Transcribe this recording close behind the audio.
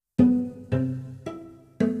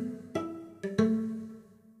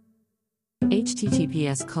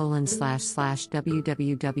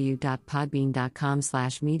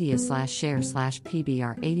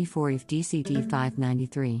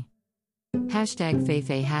https://www.podbean.com/media/share/pbr84ifdcd593. Hashtag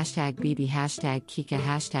Feifei, hashtag Bibi, hashtag Kika,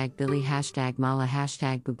 hashtag Billy, hashtag Mala,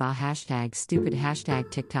 hashtag Buba, hashtag Stupid, hashtag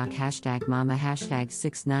TikTok, hashtag Mama, hashtag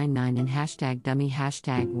 699 and hashtag Dummy,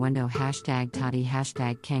 hashtag Wendo, hashtag Toddy,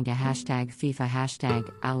 hashtag Kanga, hashtag FIFA, hashtag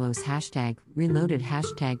Alos, hashtag Reloaded,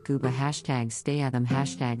 hashtag Gooba, hashtag Stay Adam,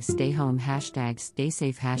 hashtag Stay Home, hashtag Stay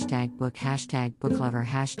Safe, hashtag Book, hashtag Booklover,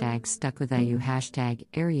 hashtag Stuck With IU, hashtag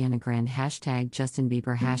Ariana Grande, hashtag Justin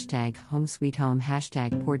Bieber, hashtag Home Sweet Home,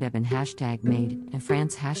 hashtag Poor Devin, hashtag Made in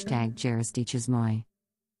France, hashtag Moi.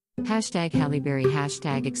 Hashtag Halle Berry,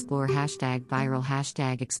 hashtag Explore, hashtag Viral,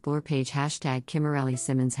 hashtag Explore Page, hashtag Kimberly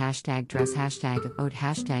Simmons, hashtag Dress, hashtag Oat,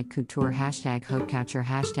 hashtag Couture, hashtag Haute Couture,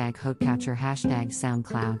 hashtag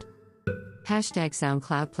SoundCloud. Hashtag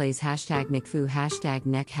SoundCloud Plays, hashtag NickFu, hashtag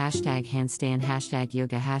Neck, hashtag Handstand, hashtag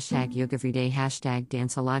Yoga Everyday, hashtag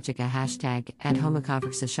Danceologica, hashtag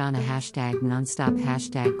 @HomeConversationa, hashtag Nonstop,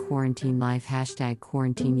 hashtag Quarantine Life, hashtag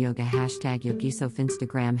Quarantine Yoga, hashtag Yogisof,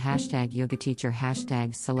 Instagram, hashtag Yoga Teacher,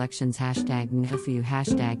 hashtag Selections, hashtag Nefu,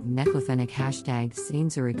 hashtag Neclofenic, hashtag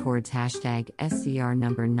Sainza Records, hashtag SCR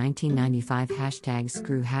number 1995, hashtag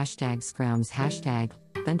Screw, hashtag Scrums, hashtag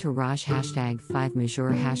Bentourage, hashtag 5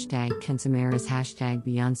 Major, hashtag Kensamaras, hashtag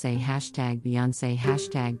Beyonce, hashtag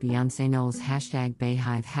Beyonce Knowles, hashtag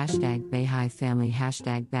Bayhive Family,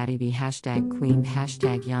 hashtag Battybee, hashtag Queen,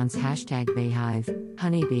 hashtag Yance, hashtag Bayhive,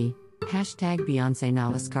 Honeybee, hashtag Beyonce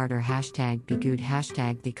Nollis Carter, hashtag Be Good,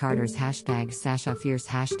 hashtag The Carters, hashtag Sasha Fierce,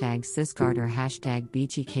 hashtag Sis Carter, hashtag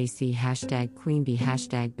BGKC, hashtag Queen Bee,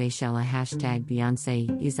 hashtag Bayshella, hashtag Beyonce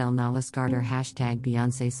Isel Nollis Carter, hashtag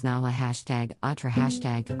Beyonce Snala, hashtag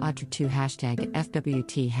Audra2, hashtag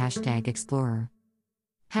FWT, hashtag Explorer.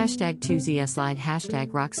 Hashtag 2ZS Slide, hashtag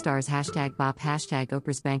Rockstars, hashtag Bop, hashtag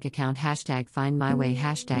Oprah's Bank Account, hashtag Find My Way,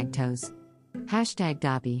 hashtag Toes, hashtag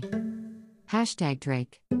Dobby, hashtag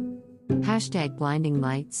Drake, hashtag Blinding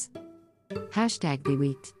Lights, hashtag Be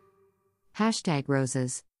Wheat, hashtag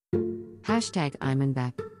Roses, hashtag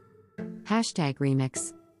Imanbek, hashtag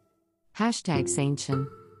Remix, hashtag Saintchen,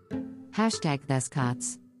 hashtag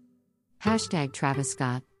Thescots, hashtag Travis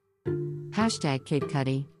Scott, hashtag Kid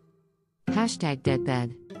Cudi, hashtag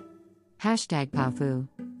Deadbed, hashtag Powfu,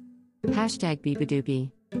 hashtag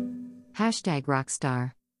Beebadoobie, hashtag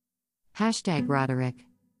Rockstar, hashtag Roderick,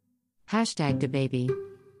 hashtag DaBaby,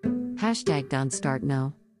 hashtag Don't Start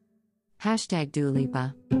No, hashtag Dua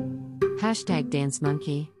Lipa, hashtag Dance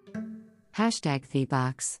Monkey, hashtag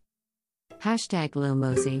Thebox, hashtag Lil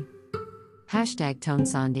Mosey, hashtag Tone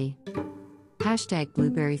Sandy, hashtag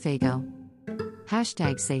Blueberry Fago,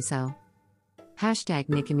 hashtag Say So, hashtag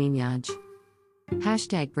Nicki Minaj,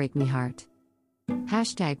 hashtag Break Me Heart,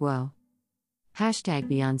 hashtag Whoa, hashtag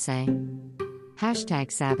Beyonce,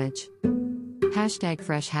 hashtag Savage, hashtag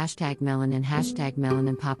Fresh, hashtag Melanin, hashtag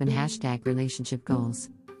Melanin Poppin', hashtag Relationship Goals,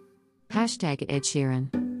 hashtag Ed Sheeran,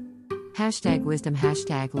 hashtag Wisdom,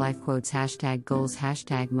 hashtag Life Quotes, hashtag Goals,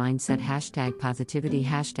 hashtag Mindset, hashtag Positivity,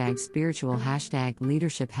 hashtag Spiritual, hashtag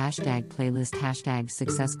Leadership, hashtag Playlist, hashtag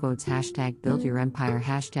Success Quotes, hashtag Build Your Empire,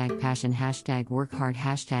 hashtag Passion, hashtag Work Hard,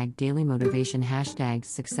 hashtag Daily Motivation, hashtag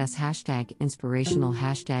Success, hashtag Inspirational,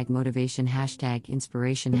 hashtag Motivation, hashtag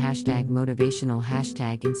Inspiration, hashtag Motivational,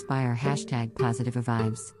 hashtag Inspire, hashtag Positive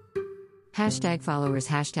Vibes, hashtag Followers,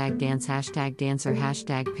 hashtag Dance, hashtag Dancer,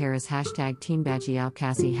 hashtag Paris, hashtag Team Badgie Al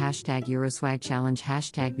Cassie, hashtag Euroswag Challenge,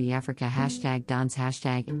 hashtag Be Africa, hashtag Dance,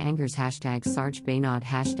 hashtag Angers, hashtag Sarge Baynod,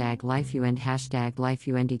 hashtag Life UND, hashtag Life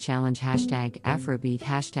UND Challenge, hashtag Afrobeat,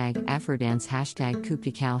 hashtag Afrodance, hashtag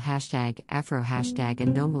Kupikal, hashtag Afro, hashtag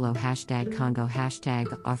Ndomolo, hashtag Congo, hashtag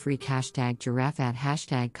Afrique, hashtag Giraffat,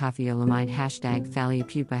 hashtag Coffeeolamide, hashtag Thalia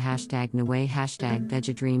Pupa, hashtag Nwe, hashtag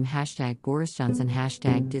Vegedream, hashtag Boris Johnson,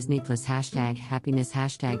 hashtag Disney Plus, hashtag Happiness,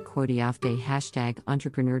 hashtag Quote Off Day, hashtag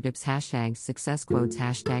Entrepreneur Dips, hashtag Success Quotes,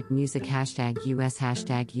 hashtag Music, hashtag US,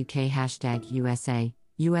 hashtag UK, hashtag USA,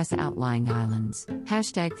 US Outlying Islands,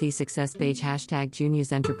 hashtag The Success Page, hashtag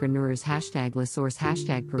Juniors Entrepreneurs, hashtag La Source,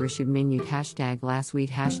 hashtag Parishud Minute, hashtag Last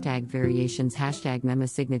Week, hashtag Variations, hashtag Mema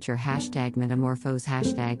Signature, hashtag Metamorphose,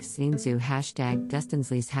 hashtag Sinzu, hashtag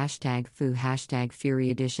Destinsleys, hashtag Fu, hashtag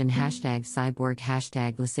Fury Edition, hashtag Cyborg,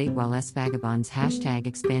 hashtag Les Vagabonds, hashtag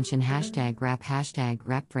Expansion, hashtag Rap, hashtag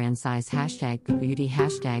Rap Franchise, hashtag Good Beauty,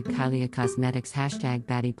 hashtag Kylia Cosmetics, hashtag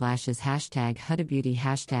Batty Blashes, hashtag Huda Beauty,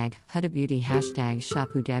 hashtag Huda Beauty, hashtag Shop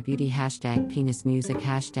Huda Beauty, hashtag Penis Music,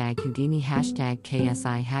 hashtag Houdini, hashtag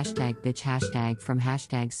KSI, hashtag Bitch, hashtag From,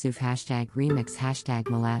 hashtag Suf, hashtag Remix, hashtag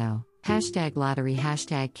Mulatto, Hashtag lottery,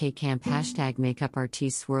 hashtag K-camp, hashtag makeup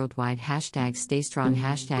artists worldwide, hashtag stay strong,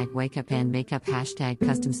 hashtag wake up and makeup, hashtag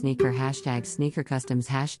custom sneaker, hashtag sneaker customs,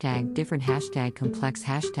 hashtag different, hashtag complex,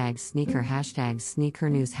 hashtag sneaker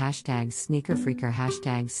news, hashtag sneaker freaker,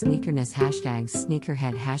 hashtag sneakerness, hashtag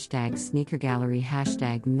sneakerhead, hashtag sneaker gallery,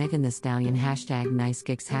 hashtag Megan Thee Stallion, hashtag nice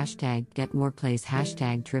kicks, hashtag get more plays,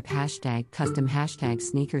 hashtag drip, hashtag custom, hashtag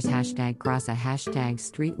sneakers, hashtag grasa, hashtag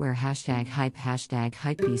streetwear, hashtag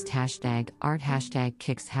hypebeast, hashtag art, hashtag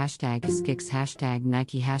kicks, hashtag skicks, hashtag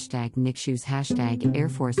Nike, hashtag Nick shoes, hashtag Air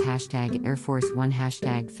Force, hashtag Air Force One,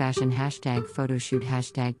 hashtag fashion, hashtag photoshoot,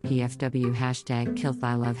 hashtag PFW, hashtag kilth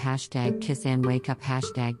I love, hashtag kiss and wake up,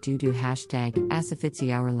 hashtag doo-doo, hashtag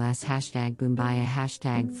Asafitzi hourless, hashtag Boombaya,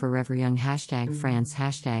 hashtag forever young, hashtag France,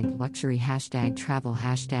 hashtag luxury, hashtag travel,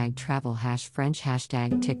 hash French,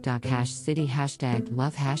 hashtag TikTok, hash city, hashtag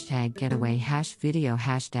love, hashtag getaway, hash video,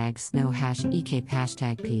 hashtag snow, hash ecape,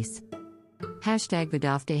 hashtag peace. Hashtag vid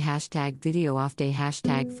off day, hashtag video off day,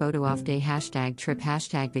 hashtag photo off day, hashtag trip,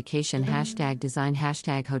 hashtag vacation, hashtag design,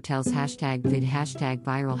 hashtag hotels, hashtag vid, hashtag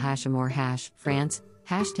viral, hash amor, hash France,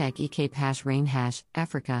 hashtag ecape, hash rain, hash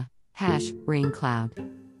Africa, hash rain cloud.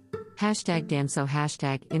 Hashtag damso,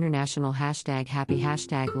 hashtag international, hashtag happy,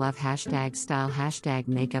 hashtag love, hashtag style, hashtag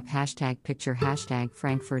makeup, hashtag picture, hashtag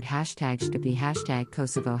Frankfurt, hashtag Stippy, hashtag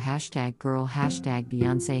Kosovo, hashtag girl, hashtag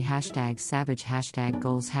Beyonce, hashtag savage, hashtag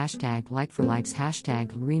goals, hashtag like for likes, hashtag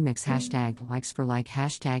remix, hashtag likes for like,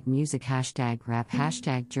 hashtag music, hashtag rap,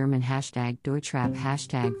 hashtag German, hashtag Deutschrap,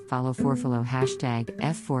 hashtag follow for follow, hashtag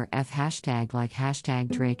F4F, hashtag like, hashtag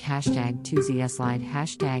Drake, hashtag 2ZS Slide,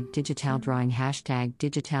 hashtag digital drawing, hashtag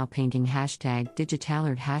digital painting, hashtag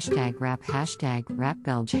digitalert, hashtag rap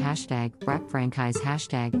belge, hashtag rap franchise,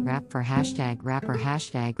 hashtag rap for, hashtag rapper,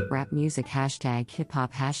 hashtag rap music, hashtag hip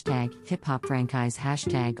hop franchise,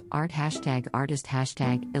 hashtag art, hashtag artist,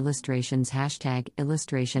 hashtag illustrations, hashtag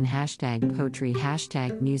illustration, hashtag poetry,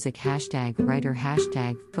 hashtag music, hashtag writer,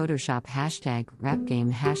 hashtag photoshop, hashtag rap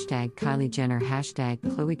game, hashtag Kylie Jenner, hashtag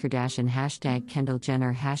Khloe Kardashian, hashtag Kendall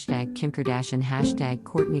Jenner, hashtag Kim Kardashian, hashtag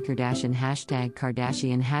Kourtney Kardashian, hashtag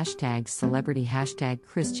Kardashian, hashtag celebrity, hashtag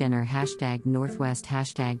Kris Jenner, hashtag Northwest,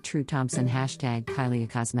 hashtag True Thompson, hashtag Kylie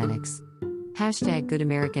Cosmetics. Hashtag Good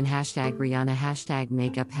American, hashtag Rihanna, hashtag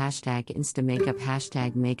makeup, hashtag Insta makeup,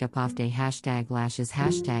 hashtag makeup off day, hashtag lashes,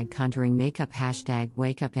 hashtag contouring makeup, hashtag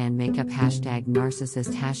wake up and makeup, hashtag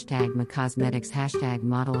narcissist, hashtag McCosmetics, hashtag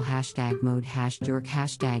model, hashtag mode, jork,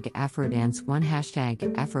 hashtag Afrodance 1, hashtag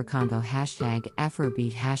Afroconvo, hashtag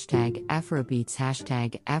Afrobeat, hashtag Afrobeats,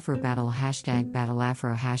 hashtag Afrobattle, hashtag Battle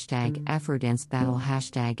Afro, hashtag Afrodance Battle,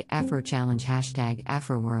 hashtag Afro Challenge, hashtag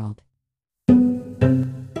Afroworld.